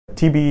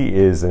TB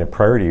is a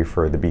priority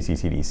for the BC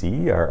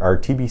CDC. Our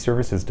TB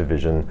Services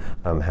Division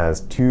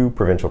has 2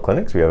 provincial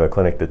clinics. We have a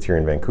clinic that's here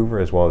in Vancouver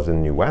as well as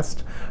in New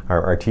West.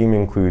 Our team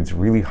includes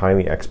really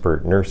highly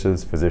expert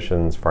nurses,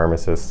 physicians,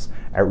 pharmacists,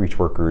 outreach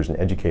workers, and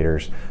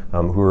educators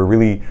who are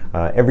really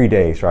every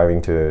day striving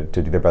to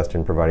do their best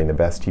in providing the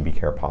best TB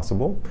care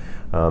possible.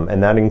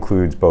 And that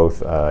includes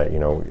both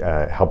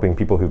helping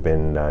people who've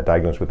been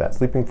diagnosed with that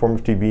sleeping form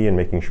of TB and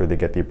making sure they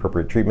get the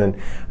appropriate treatment,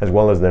 as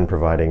well as then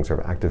providing sort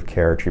of active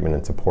care, treatment,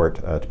 and support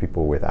to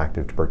people with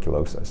active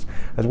tuberculosis,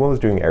 as well as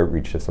doing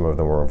outreach to some of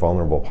the more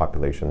vulnerable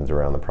populations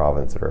around the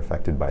province that are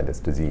affected by this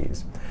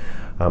disease.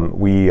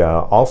 We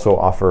also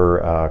offer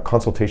a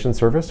consultation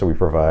service, so we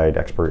provide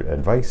expert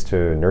advice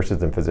to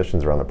nurses and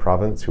physicians around the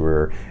province who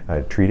are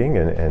treating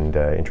and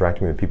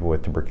interacting with people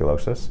with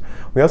tuberculosis.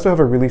 We also have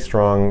a really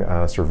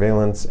strong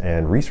surveillance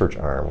and research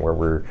arm where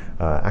we're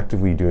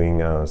actively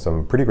doing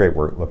some pretty great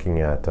work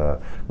looking at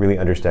really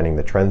understanding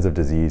the trends of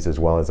disease, as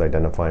well as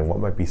identifying what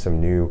might be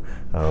some new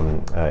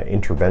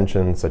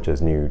interventions, such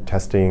as new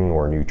testing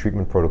or new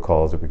treatment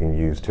protocols that we can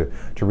use to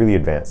really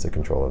advance the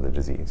control of the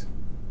disease.